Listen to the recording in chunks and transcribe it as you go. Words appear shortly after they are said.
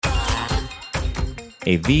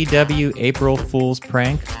A VW April Fool's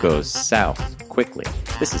prank goes south quickly.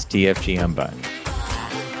 This is TFG Unbuttoned.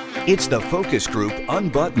 It's the Focus Group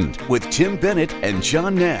Unbuttoned with Tim Bennett and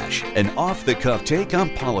John Nash, an off-the-cuff take on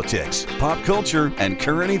politics, pop culture, and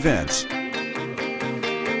current events.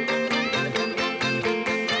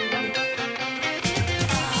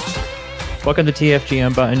 Welcome to TFG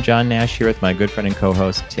Unbuttoned. John Nash here with my good friend and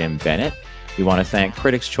co-host Tim Bennett. We want to thank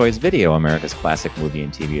Critics' Choice Video, America's classic movie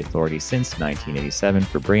and TV authority since 1987,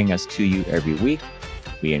 for bringing us to you every week.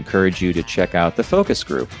 We encourage you to check out The Focus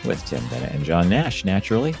Group with Tim Bennett and John Nash.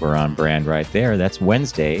 Naturally, we're on brand right there. That's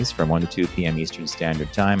Wednesdays from 1 to 2 p.m. Eastern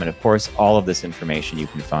Standard Time. And of course, all of this information you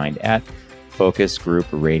can find at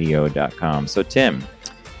focusgroupradio.com. So Tim,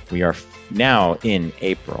 we are now in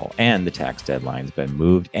April, and the tax deadline's been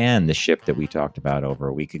moved, and the ship that we talked about over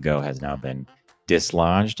a week ago has now been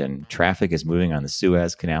dislodged, and traffic is moving on the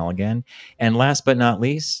Suez Canal again. And last but not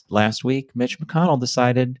least, last week, Mitch McConnell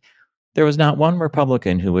decided there was not one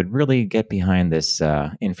Republican who would really get behind this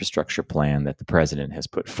infrastructure plan that the president has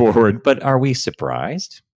put forward. But are we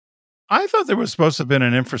surprised? I thought there was supposed to have been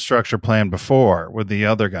an infrastructure plan before with the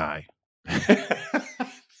other guy.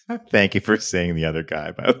 Thank you for saying the other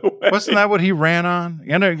guy, by the way. Wasn't that what he ran on?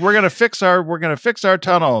 You know, we're going to fix our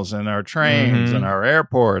tunnels and our trains and our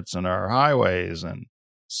airports and our highways and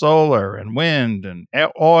solar and wind and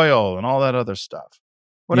oil and all that other stuff.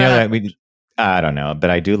 I don't know, but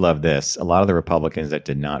I do love this. A lot of the Republicans that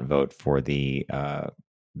did not vote for the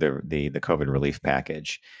COVID relief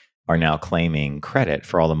package are now claiming credit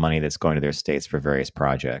for all the money that's going to their states for various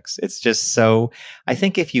projects. It's just so, I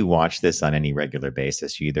think if you watch this on any regular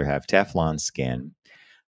basis, you either have Teflon skin,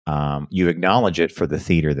 you acknowledge it for the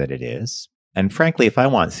theater that it is. And frankly, if I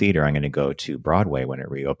want theater, I'm going to go to Broadway when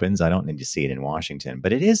it reopens. I don't need to see it in Washington,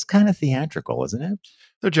 but it is kind of theatrical, isn't it?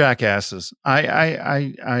 They're jackasses.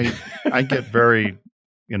 I get very,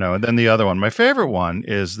 and then the other one, my favorite one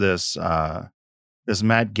is this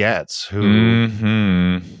Matt Gaetz, who,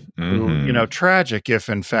 tragic if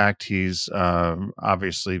in fact he's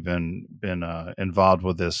obviously been involved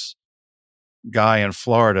with this guy in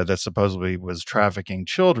Florida that supposedly was trafficking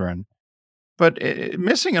children. But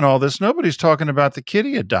missing in all this, nobody's talking about the kid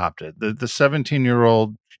he adopted, the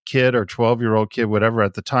 17-year-old kid or 12-year-old kid, whatever,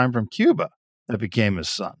 at the time from Cuba that became his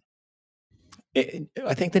son.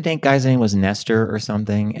 I think the guy's name was Nestor or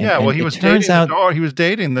something. And he was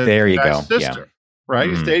dating the guy's sister, right?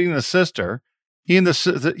 He's dating the sister. He and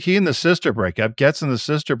the sister break up. Gets in the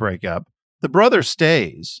sister break up. The brother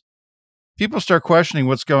stays. People start questioning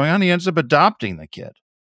what's going on. He ends up adopting the kid.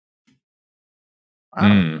 I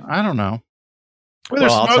don't know. Where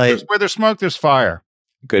there's smoke, there's fire.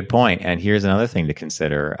 Good point. And here's another thing to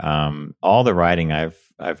consider. All the writing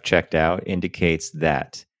I've checked out indicates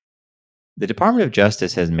that the Department of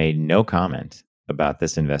Justice has made no comment about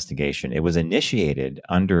this investigation. It was initiated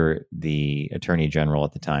under the Attorney General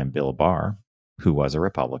at the time, Bill Barr, who was a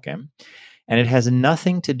Republican. And it has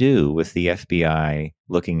nothing to do with the FBI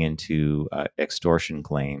looking into extortion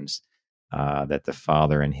claims that the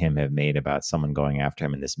father and him have made about someone going after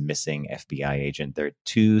him and this missing FBI agent. They're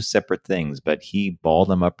two separate things, but he balled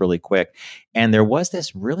them up really quick. And there was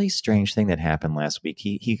this really strange thing that happened last week.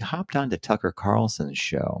 He hopped onto Tucker Carlson's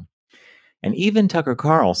show. And even Tucker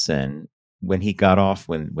Carlson, when he got off,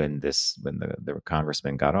 when the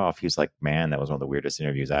congressman got off, he was like, man, that was one of the weirdest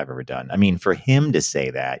interviews I've ever done. I mean, for him to say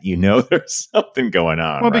that, there's something going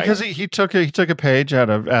on. Well, right? Because he took a page out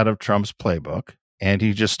of Trump's playbook. And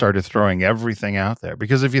he just started throwing everything out there.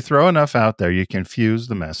 Because if you throw enough out there, you confuse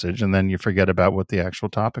the message, and then you forget about what the actual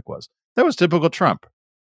topic was. That was typical Trump,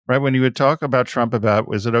 right? When you would talk about Trump about,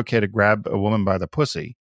 is it okay to grab a woman by the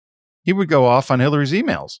pussy? He would go off on Hillary's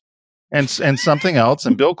emails and something else.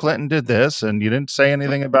 And Bill Clinton did this, and you didn't say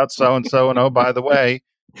anything about so-and-so. And oh, by the way,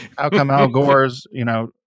 how come Al Gore's,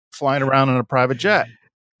 flying around in a private jet?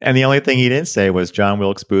 And the only thing he didn't say was John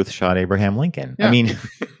Wilkes Booth shot Abraham Lincoln. Yeah. I mean...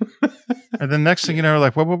 And then next thing you know,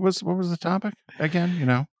 like, what was the topic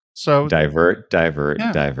again? So divert.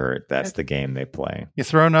 That's the game they play. You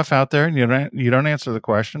throw enough out there, and you don't answer the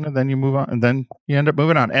question, and then you move on, and then you end up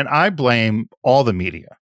moving on. And I blame all the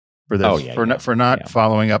media for this, for not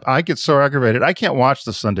following up. I get so aggravated. I can't watch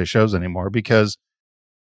the Sunday shows anymore because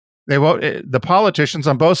they won't. The politicians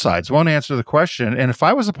on both sides won't answer the question. And if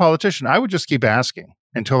I was a politician, I would just keep asking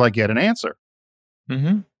until I get an answer.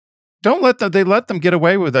 Mm-hmm. Don't let them get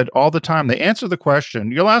away with it all the time. They answer the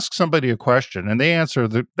question. You'll ask somebody a question, and they answer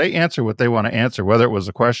what they want to answer, whether it was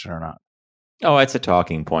a question or not. Oh, it's a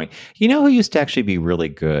talking point. You know who used to actually be really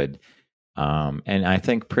good and I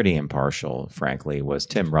think pretty impartial, frankly, was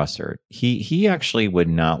Tim Russert. He actually would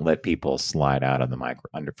not let people slide out of the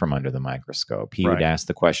from under the microscope. He would Right. ask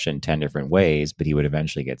the question 10 different ways, but he would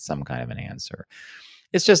eventually get some kind of an answer.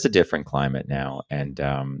 It's just a different climate now, and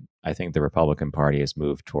I think the Republican Party has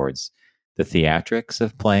moved towards the theatrics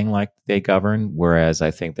of playing like they govern, whereas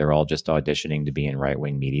I think they're all just auditioning to be in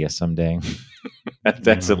right-wing media someday.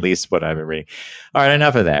 That's at least what I've been reading. All right,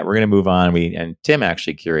 enough of that. We're going to move on. And Tim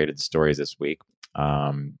actually curated the stories this week.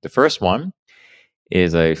 The first one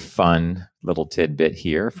is a fun little tidbit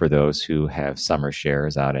here for those who have summer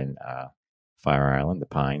shares out in Fire Island, the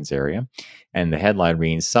Pines area. And the headline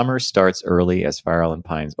reads, "Summer starts early as Fire Island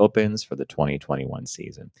Pines opens for the 2021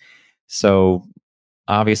 season." So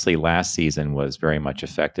obviously last season was very much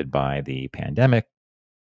affected by the pandemic.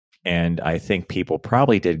 And I think people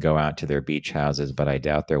probably did go out to their beach houses, but I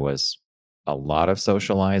doubt there was a lot of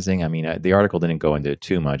socializing. I mean, the article didn't go into it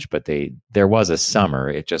too much, but there was a summer.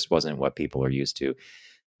 It just wasn't what people are used to.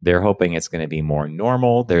 They're hoping it's going to be more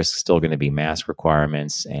normal. There's still going to be mask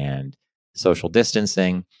requirements and social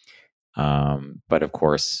distancing. But of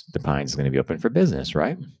course, the Pines is going to be open for business,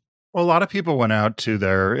 right? Well, a lot of people went out to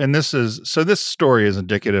and this story is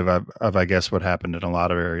indicative of, I guess, what happened in a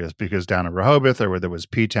lot of areas, because down in Rehoboth, or where there was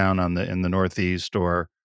P-Town in the Northeast, or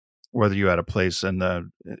whether you had a place in the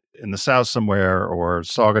South somewhere, or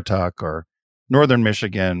Saugatuck, or Northern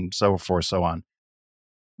Michigan, so forth, so on.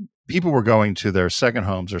 People were going to their second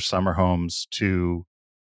homes or summer homes to,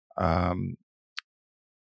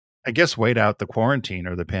 I guess, wait out the quarantine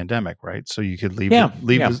or the pandemic, right? So you could leave. You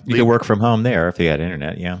could work from home there if you had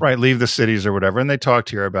internet. Yeah, right. Leave the cities or whatever. And they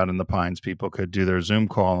talked here about in the Pines, people could do their Zoom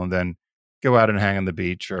call and then go out and hang on the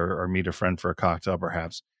beach, or meet a friend for a cocktail,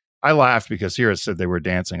 perhaps. I laughed because here it said they were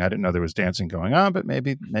dancing. I didn't know there was dancing going on, but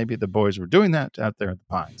maybe the boys were doing that out there at the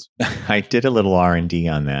Pines. I did a little R&D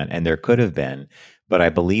on that, and there could have been, but I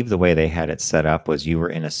believe the way they had it set up was you were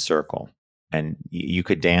in a circle, and you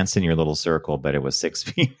could dance in your little circle, but it was 6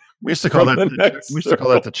 feet. We used to call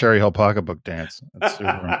that the Cherry Hill Pocketbook Dance.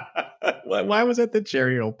 Why was it the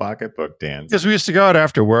Cherry Hill Pocketbook Dance? Because we used to go out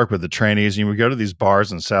after work with the trainees, and we go to these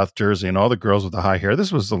bars in South Jersey, and all the girls with the high hair.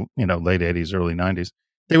 This was the late 80s, early 90s.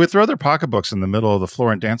 They would throw their pocketbooks in the middle of the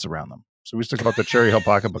floor and dance around them. So we used to call it the Cherry Hill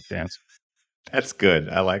Pocketbook Dance. That's good.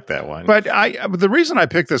 I like that one. But the reason I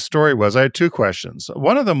picked this story was I had two questions.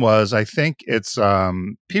 One of them was, I think it's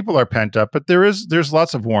people are pent up, but there's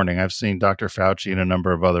lots of warning. I've seen Dr. Fauci and a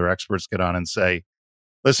number of other experts get on and say,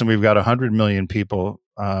 listen, we've got 100 million people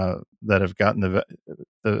that have gotten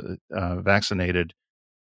the vaccinated.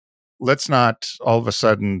 Let's not all of a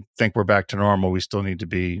sudden think we're back to normal. We still need to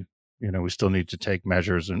be, we still need to take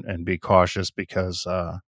measures and be cautious, because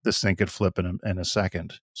this thing could flip in a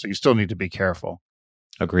second. So you still need to be careful.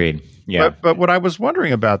 Agreed. Yeah. But what I was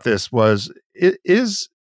wondering about this was, is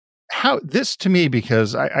how this to me,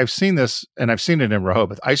 because I've seen this, and I've seen it in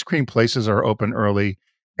Rehoboth. Ice cream places are open early.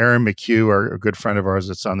 Erin McHugh, a good friend of ours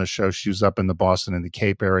that's on the show, she's up in the Boston and the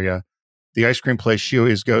Cape area. The ice cream place she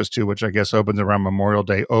always goes to, which I guess opens around Memorial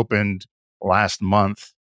Day, opened last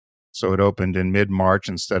month. So it opened in mid-March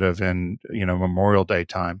instead of in, Memorial Day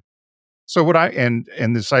time. So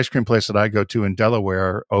and this ice cream place that I go to in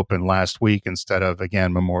Delaware opened last week instead of,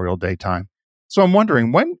 again, Memorial Day time. So I'm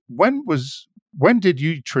wondering, when did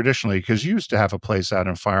you traditionally, because you used to have a place out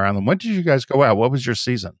in Fire Island, when did you guys go out? What was your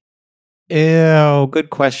season? Oh,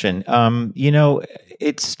 good question.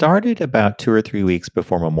 It started about 2 or 3 weeks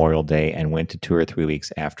before Memorial Day and went to 2 or 3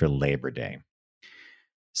 weeks after Labor Day.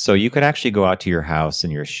 So you could actually go out to your house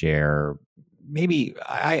and your share. Maybe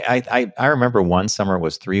I remember one summer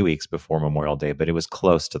was 3 weeks before Memorial Day, but it was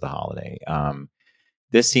close to the holiday.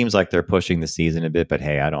 This seems like they're pushing the season a bit, but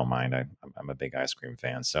hey, I don't mind. I'm a big ice cream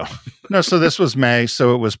fan, so no. So this was May,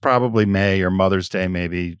 so it was probably May or Mother's Day,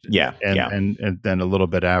 maybe. Yeah, and then a little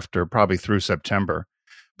bit after, probably through September.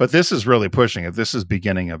 But this is really pushing it. This is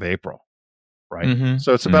beginning of April, right? Mm-hmm.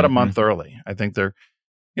 So it's about a month early. I think they're,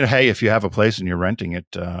 hey, if you have a place and you're renting it,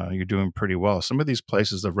 you're doing pretty well. Some of these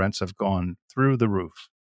places, the rents have gone through the roof.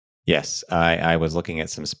 Yes, I was looking at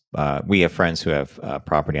some. We have friends who have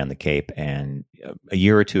property on the Cape, and a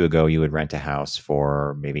year or two ago, you would rent a house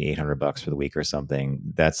for maybe $800 for the week or something.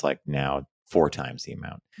 That's like now 4 times the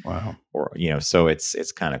amount. Wow. Or so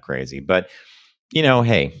it's kind of crazy. But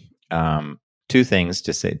hey, 2 things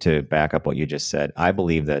to say to back up what you just said. I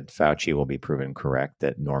believe that Fauci will be proven correct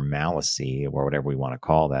that normalcy, or whatever we want to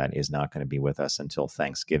call that, is not going to be with us until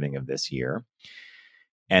Thanksgiving of this year.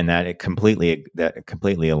 and that completely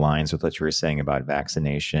aligns with what you were saying about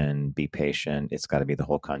vaccination. Be patient. It's got to be the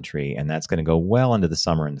whole country, and that's going to go well into the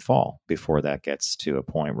summer and fall before that gets to a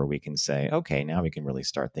point where we can say, okay, now we can really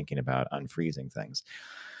start thinking about unfreezing things.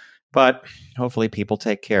 But hopefully people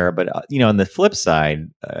take care. But on the flip side,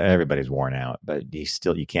 everybody's worn out, but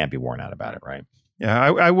you can't be worn out about it, right? Yeah,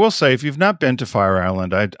 I will say, if you've not been to Fire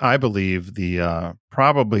Island, I believe the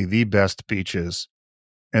probably the best beaches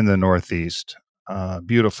in the Northeast.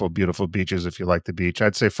 Beautiful, beautiful beaches if you like the beach.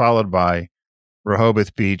 I'd say followed by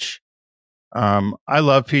Rehoboth Beach. I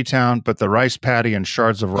love P-Town, but the rice paddy and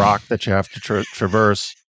shards of rock that you have to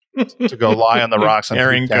traverse to go lie on the rocks on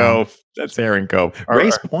Herring P-Town. Cove. That's Herring Cove.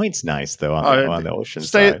 Race Point's nice though on the ocean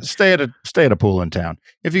side. Stay at a pool in town.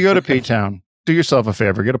 If you go to P-Town, do yourself a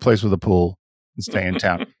favor, get a place with a pool and stay in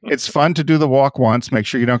town. It's fun to do the walk once. Make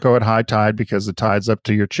sure you don't go at high tide because the tide's up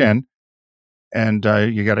to your chin. And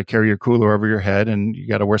you got to carry your cooler over your head, and you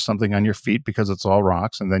got to wear something on your feet because it's all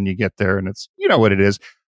rocks. And then you get there, and it's, you know what it is.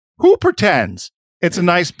 Who pretends it's a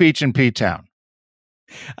nice beach in P-Town?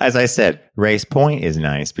 As I said, Race Point is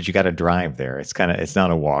nice, but you got to drive there. It's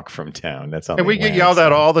not a walk from town. That's on. And we get yelled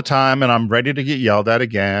at all the time, and I'm ready to get yelled at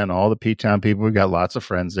again. All the P-Town people, we got lots of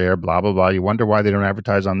friends there. Blah blah blah. You wonder why they don't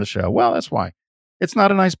advertise on the show. Well, that's why. It's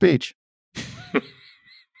not a nice beach.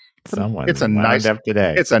 It's a nice up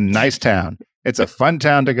today. It's a nice town. It's a fun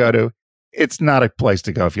town to go to. It's not a place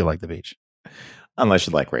to go if you like the beach. Unless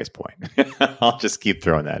you like Race Point. I'll just keep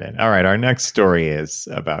throwing that in. All right. Our next story is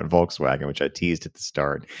about Volkswagen, which I teased at the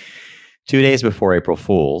start. 2 days before April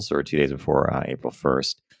Fool's, or 2 days before April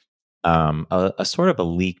 1st, a sort of a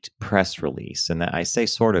leaked press release. And I say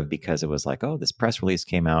sort of because it was like, oh, this press release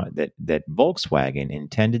came out that Volkswagen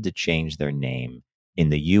intended to change their name in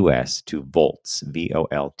the U.S. to Volts,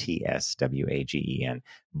 Voltswagen,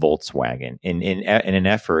 Volkswagen, in an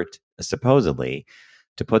effort, supposedly,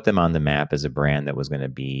 to put them on the map as a brand that was going to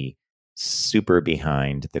be super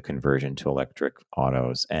behind the conversion to electric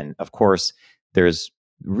autos. And of course, there's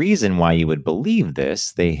reason why you would believe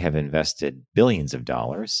this. They have invested billions of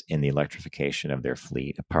dollars in the electrification of their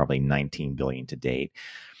fleet, probably $19 billion to date.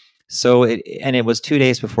 So it was 2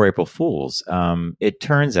 days before April Fool's. It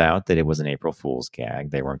turns out that it was an April Fool's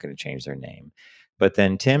gag. They weren't going to change their name. But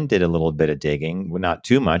then Tim did a little bit of digging, well, not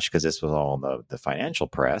too much because this was all the financial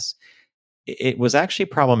press. It was actually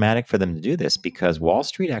problematic for them to do this because Wall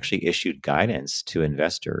Street actually issued guidance to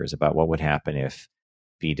investors about what would happen if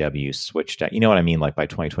VW switched out. You know what I mean? Like by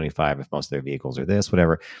 2025, if most of their vehicles are this,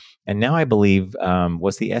 whatever. And now I believe,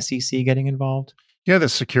 was the SEC getting involved? Yeah, the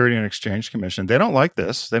Security and Exchange Commission. They don't like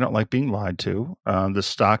this. They don't like being lied to. The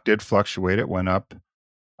stock did fluctuate. It went up.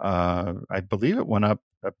 I believe it went up.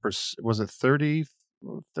 Was it 38%,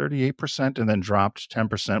 and then dropped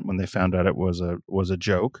 10% when they found out it was a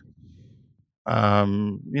joke.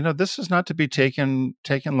 This is not to be taken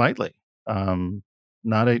lightly.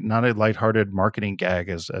 Not a lighthearted marketing gag,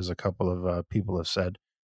 as a couple of people have said.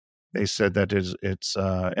 They said that it's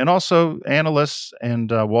and also analysts and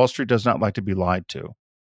Wall Street does not like to be lied to.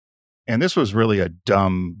 And this was really a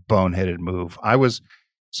dumb, boneheaded move.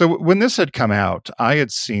 So when this had come out, I had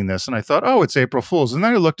seen this and I thought, oh, it's April Fool's. And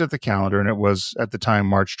then I looked at the calendar and it was at the time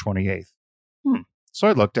March 28th. So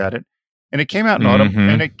I looked at it. And it came out in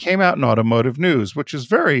Automotive News, which is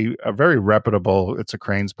very reputable. It's a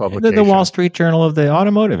Cranes publication. The Wall Street Journal of the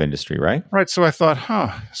automotive industry, right? Right. So I thought,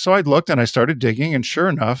 So I looked and I started digging, and sure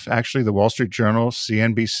enough, actually, the Wall Street Journal,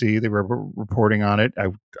 CNBC, they were reporting on it.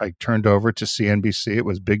 I turned over to CNBC. It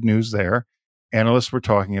was big news there. Analysts were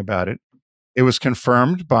talking about it. It was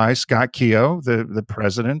confirmed by Scott Keogh, the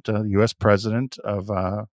president, U.S. president of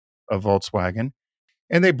Volkswagen.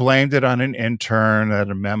 And they blamed it on an intern, that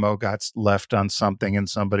a memo got left on something and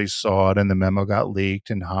somebody saw it and the memo got leaked,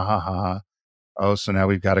 and ha. Oh, so now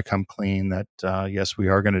we've got to come clean that, yes, we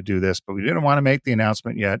are going to do this, but we didn't want to make the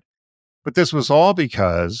announcement yet. But this was all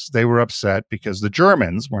because they were upset because the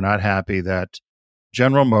Germans were not happy that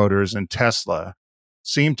General Motors and Tesla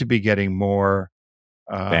seemed to be getting more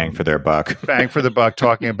bang for their buck,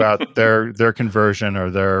 talking about their conversion or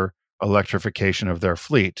their electrification of their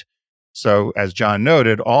fleet. So, as John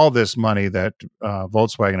noted, all this money that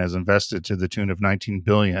Volkswagen has invested to the tune of $19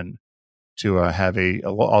 billion to have a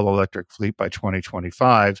all-electric fleet by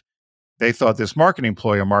 2025, they thought this marketing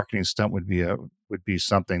stunt would be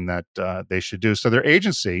something that they should do. So, their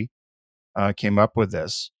agency came up with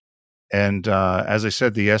this, and as I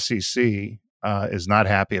said, the SEC is not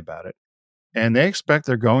happy about it, and they expect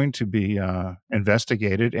they're going to be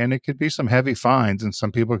investigated, and it could be some heavy fines, and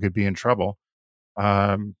some people could be in trouble.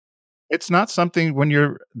 It's not something when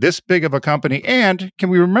you're this big of a company. And can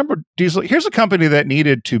we remember Diesel? Here's a company that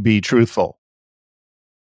needed to be truthful.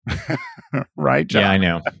 Right, John?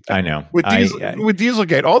 Yeah, I know. With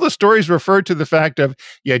Dieselgate, all the stories referred to the fact of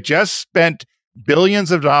you just spent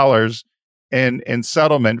billions of dollars in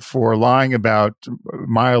settlement for lying about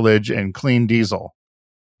mileage and clean diesel.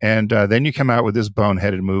 And then you come out with this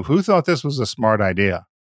boneheaded move. Who thought this was a smart idea?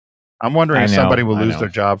 I'm wondering if somebody will lose their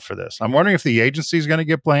job for this. I'm wondering if the agency is going to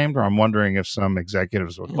get blamed, or I'm wondering if some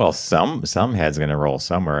executives will. Well, some head's going to roll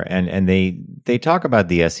somewhere, and they talk about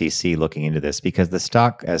the SEC looking into this because the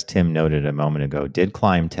stock, as Tim noted a moment ago, did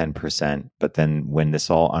climb 10%, but then when this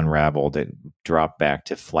all unraveled, it dropped back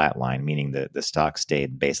to flatline, meaning the stock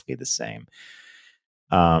stayed basically the same.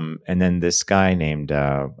 And then this guy named,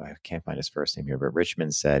 I can't find his first name here, but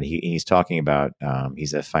Richmond said he's talking about,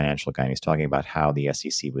 he's a financial guy, and he's talking about how the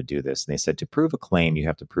SEC would do this. And they said to prove a claim, you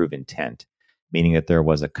have to prove intent, meaning that there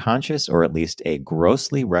was a conscious or at least a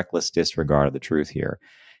grossly reckless disregard of the truth here.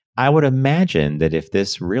 I would imagine that if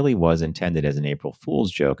this really was intended as an April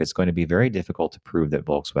Fool's joke, it's going to be very difficult to prove that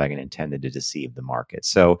Volkswagen intended to deceive the market.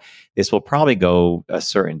 So this will probably go a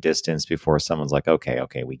certain distance before someone's like,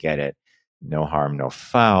 okay, we get it. No harm, no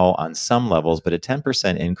foul on some levels, but a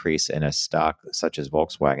 10% increase in a stock such as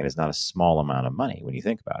Volkswagen is not a small amount of money when you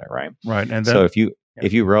think about it, right? Right. And then, so if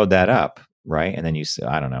you rode that up, right, and then you,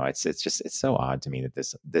 I don't know, it's so odd to me that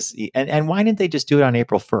this and why didn't they just do it on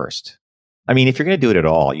April 1st? I mean, if you're going to do it at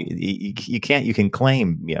all, you can't. You can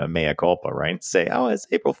claim mea culpa, right? Say, oh, it's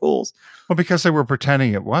April Fool's. Well, because they were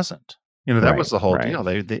pretending it wasn't. That was the whole deal.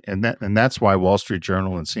 And that's why Wall Street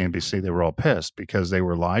Journal and CNBC, they were all pissed because they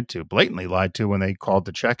were blatantly lied to when they called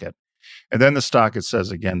to check it. And then the stock, it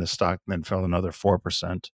says again, the stock then fell another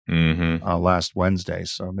 4% last Wednesday.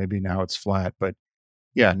 So maybe now it's flat, but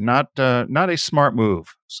yeah, not a smart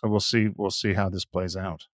move. So we'll see how this plays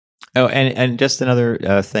out. Oh, and just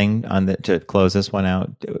another thing to close this one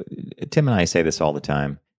out. Tim and I say this all the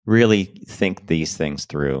time. Really think these things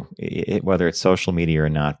through, whether it's social media or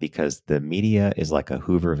not, because the media is like a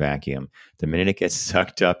Hoover vacuum. The minute it gets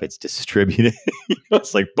sucked up, it's distributed.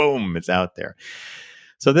 It's like, boom, it's out there.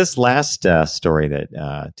 So this last story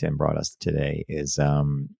that Tim brought us today is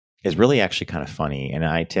really actually kind of funny. And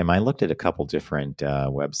I looked at a couple different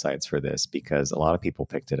websites for this because a lot of people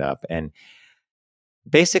picked it up. And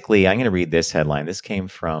basically, I'm going to read this headline. This came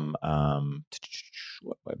from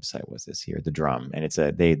what website was this here? The Drum, and it's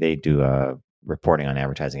they do reporting on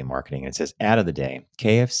advertising and marketing. And it says, ad of the day: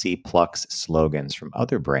 KFC plucks slogans from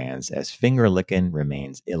other brands as finger licking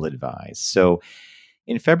remains ill-advised. So,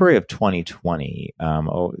 in February of 2020,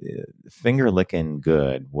 finger licking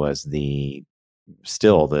good was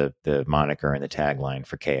still the moniker and the tagline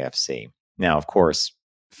for KFC. Now, of course,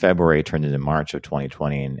 February turned into March of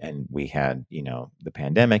 2020, and we had the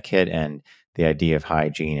pandemic hit, and the idea of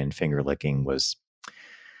hygiene and finger licking was,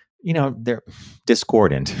 they're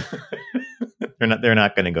discordant. they're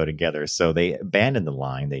not going to go together. So they abandoned the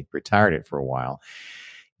line. They retired it for a while.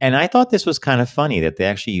 And I thought this was kind of funny that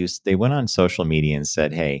they went on social media and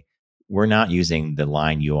said, hey, we're not using the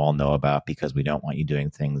line you all know about because we don't want you doing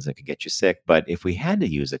things that could get you sick. But if we had to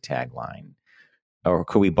use a tagline, or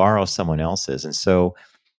could we borrow someone else's? And so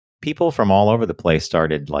people from all over the place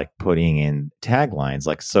started putting in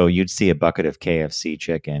taglines, so you'd see a bucket of KFC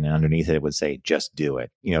chicken and underneath it would say, just do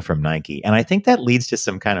it, from Nike. And I think that leads to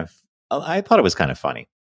some I thought it was kind of funny.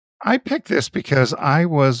 I picked this because I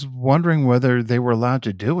was wondering whether they were allowed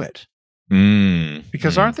to do it.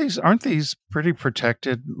 Because aren't these pretty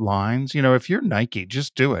protected lines? If you're Nike,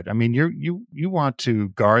 just do it. I mean, you want to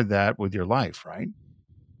guard that with your life, right?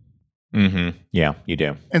 Mm-hmm. Yeah, you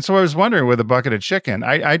do. And so I was wondering with a bucket of chicken,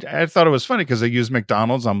 I thought it was funny because they used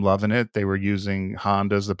McDonald's. I'm loving it. They were using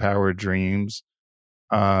Honda's The Power of Dreams,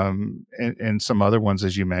 and some other ones,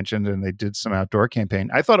 as you mentioned, and they did some outdoor campaign.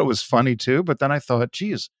 I thought it was funny too, but then I thought,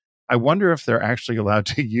 geez, I wonder if they're actually allowed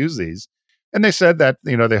to use these. And they said that,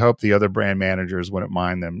 they hope the other brand managers wouldn't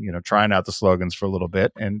mind them, trying out the slogans for a little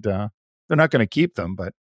bit, and they're not going to keep them.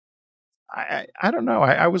 But I don't know.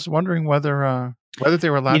 I was wondering whether they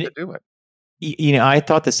were allowed to do it. I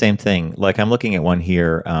thought the same thing. I'm looking at one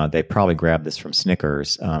here. They probably grabbed this from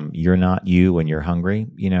Snickers. You're not you when you're hungry,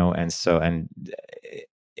 and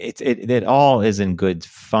it all is in good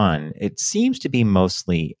fun. It seems to be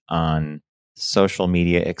mostly on social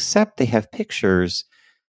media, except they have pictures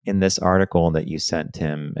in this article that you sent,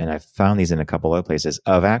 Tim, and I found these in a couple other places,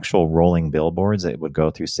 of actual rolling billboards that would go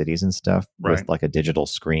through cities and stuff with a digital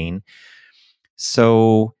screen.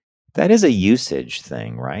 So that is a usage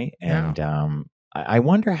thing, right? And I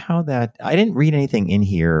wonder how that. I didn't read anything in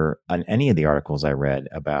here on any of the articles I read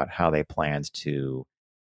about how they planned to,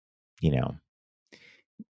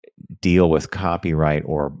 deal with copyright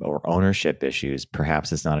or ownership issues,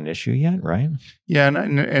 perhaps it's not an issue yet, right? Yeah,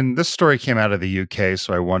 and this story came out of the UK,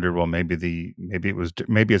 so I wondered, well, maybe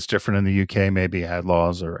it's different in the UK. Maybe ad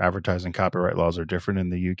laws or advertising copyright laws are different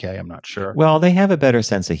in the UK. I'm not sure. Well, they have a better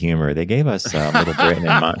sense of humor. They gave us Little Britain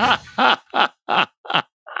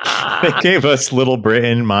they gave us Little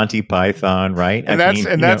Britain, Monty Python, right? That's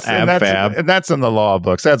in the law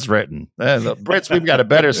books. That's written. The Brits, we've got a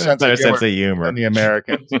better sense of humor than the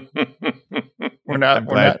Americans. We're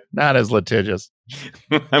not as litigious.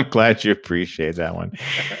 I'm glad you appreciate that one.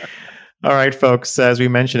 All right, folks. As we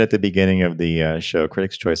mentioned at the beginning of the show,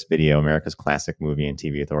 Critics' Choice Video, America's classic movie and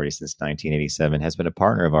TV authority since 1987, has been a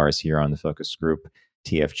partner of ours here on the focus group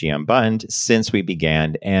TFG Unbuttoned since we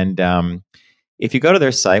began. And if you go to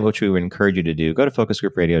their site, which we would encourage you to do, go to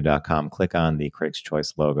focusgroupradio.com, click on the Critics'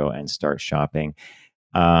 Choice logo, and start shopping.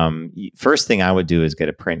 First thing I would do is get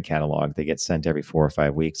a print catalog. They get sent every 4 or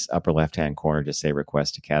 5 weeks. Upper left-hand corner, just say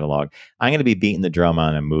request a catalog. I'm going to be beating the drum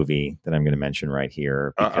on a movie that I'm going to mention right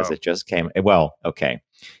here because it just came. Well, okay.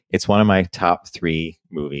 It's one of my top 3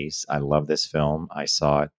 movies. I love this film. I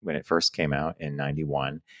saw it when it first came out in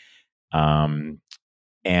 91. And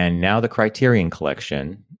now the Criterion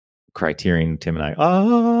Collection, Criterion, Tim and I,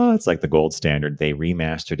 it's like the gold standard. They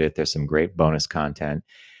remastered it. There's some great bonus content.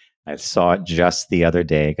 I saw it just the other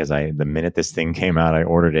day because the minute this thing came out, I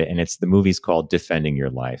ordered it. And the movie's called Defending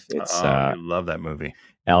Your Life. It's I love that movie.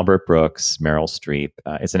 Albert Brooks, Meryl Streep.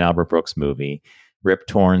 It's an Albert Brooks movie. Rip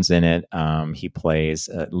Torn's in it. He plays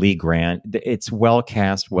Lee Grant. It's well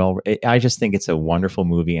cast. I just think it's a wonderful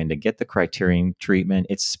movie. And to get the Criterion treatment,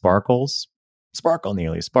 it sparkles. Sparkle.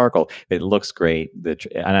 It looks great,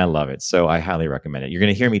 and I love it. So I highly recommend it. You're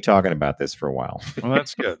going to hear me talking about this for a while. Well,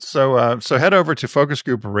 that's good. So head over to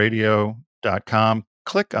focusgroupradio.com.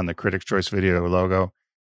 Click on the Critics' Choice Video logo.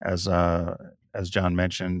 As John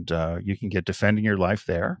mentioned, you can get Defending Your Life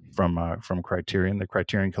there from Criterion, the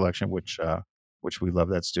Criterion Collection, which we love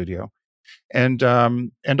that studio, and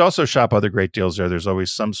also shop other great deals there. There's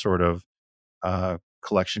always some sort of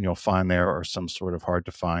collection you'll find there, or some sort of hard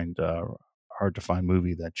to find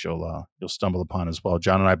movie that you'll stumble upon as well.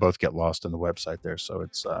 John and I both get lost on the website there, so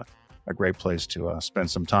it's a great place to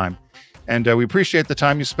spend some time. And we appreciate the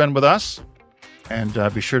time you spend with us. And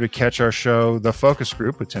be sure to catch our show, The Focus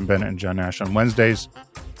Group, with Tim Bennett and John Nash on Wednesdays.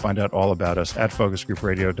 Find out all about us at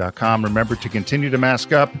focusgroupradio.com. Remember to continue to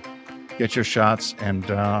mask up, get your shots, and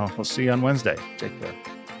we'll see you on Wednesday. Take care.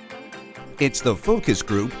 It's the Focus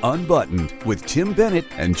Group Unbuttoned with Tim Bennett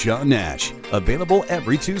and John Nash. Available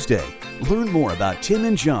every Tuesday. Learn more about Tim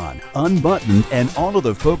and John, Unbuttoned, and all of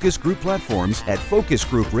the Focus Group platforms at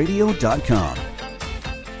focusgroupradio.com.